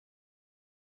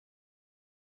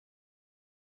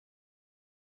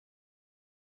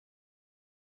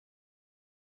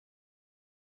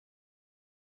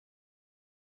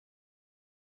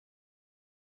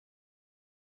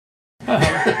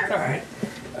right.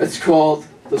 It's called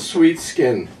The Sweet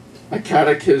Skin, a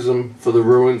catechism for the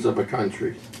ruins of a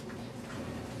country.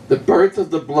 The birth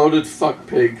of the bloated fuck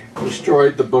pig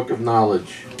destroyed the book of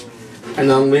knowledge and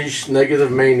unleashed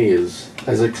negative manias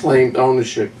as it claimed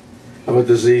ownership of a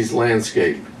diseased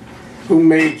landscape. Who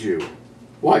made you?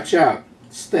 Watch out,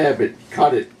 stab it,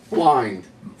 cut it, blind,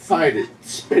 fight it,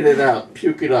 spit it out,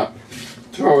 puke it up,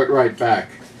 throw it right back.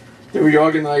 The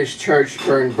reorganized church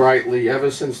burned brightly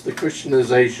ever since the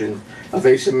Christianization of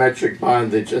asymmetric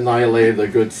bondage annihilated the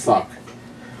good fuck.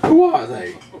 Who are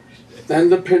they? Then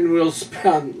the pinwheel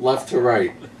spun left to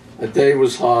right. A day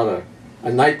was harder.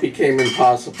 A night became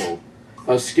impossible.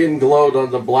 Her skin glowed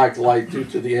under black light due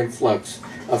to the influx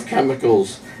of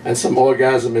chemicals and some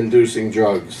orgasm-inducing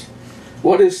drugs.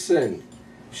 What is sin?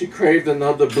 She craved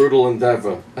another brutal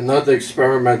endeavor, another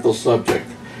experimental subject.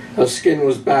 Her skin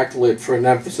was backlit for an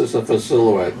emphasis of her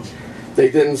silhouette. They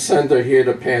didn't send her here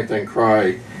to pant and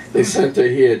cry. They sent her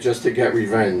here just to get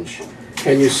revenge.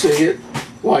 Can you see it?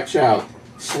 Watch out.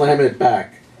 Slam it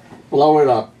back. Blow it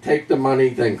up. Take the money,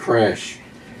 then crash.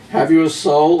 Have you a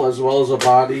soul as well as a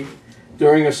body?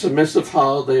 During a submissive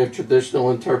holiday of traditional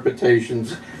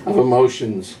interpretations of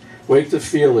emotions, wait to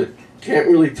feel it. Can't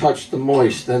really touch the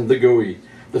moist, then the gooey.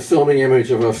 The filming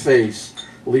image of her face,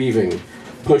 leaving,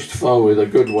 pushed forward a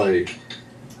good way.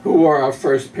 Who were our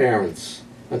first parents?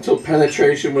 Until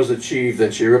penetration was achieved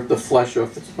and she ripped the flesh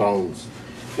off its bones.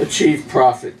 Achieved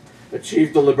profit.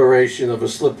 Achieved the liberation of a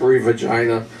slippery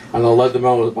vagina on a leather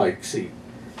motorbike seat.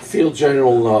 Feel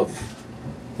general love.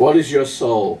 What is your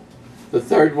soul? The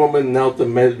third woman knelt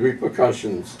amid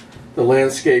repercussions. The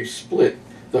landscape split.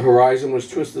 The horizon was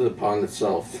twisted upon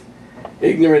itself.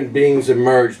 Ignorant beings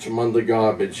emerged from under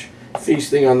garbage,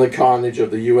 feasting on the carnage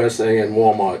of the USA and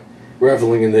Walmart,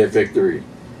 reveling in their victory.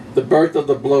 The birth of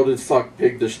the bloated fuck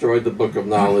pig destroyed the book of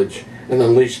knowledge and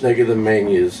unleashed negative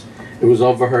manias. It was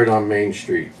overheard on Main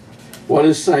Street. What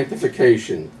is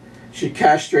sanctification? She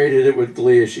castrated it with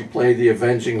glee as she played the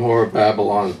avenging whore of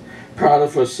Babylon, proud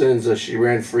of her sins as she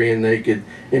ran free and naked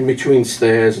in between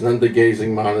stares and under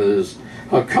gazing monitors.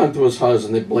 Her cunt was hers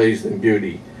and it blazed in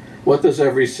beauty. What does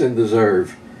every sin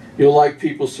deserve? You'll like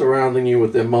people surrounding you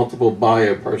with their multiple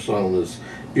buyer personas,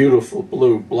 beautiful,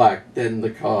 blue, black, dead in the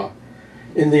car.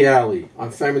 In the alley,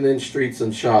 on feminine streets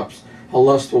and shops, her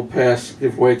lust will pass,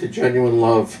 give way to genuine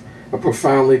love, a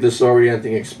profoundly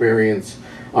disorienting experience,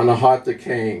 on a heart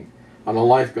decaying, on a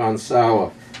life gone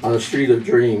sour, on a street of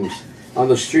dreams, on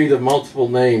the street of multiple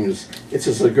names. It's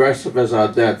as aggressive as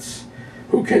our debts.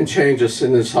 Who can change a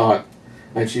sinner's heart?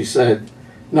 And she said,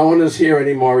 no one is here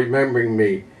anymore remembering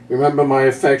me. Remember my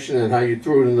affection and how you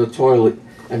threw it in the toilet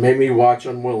and made me watch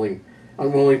unwilling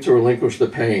to relinquish the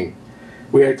pain.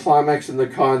 We had climaxed in the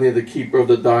car near the keeper of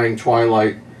the dying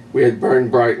twilight. We had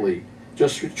burned brightly,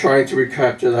 just trying to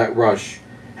recapture that rush.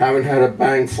 Haven't had a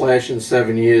bang flash in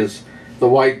 7 years. The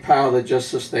white powder just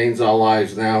sustains our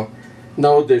lives now.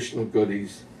 No additional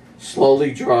goodies.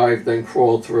 Slowly drive, then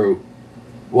crawl through.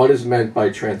 What is meant by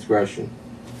transgression?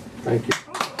 Thank you.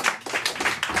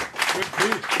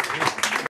 Good piece.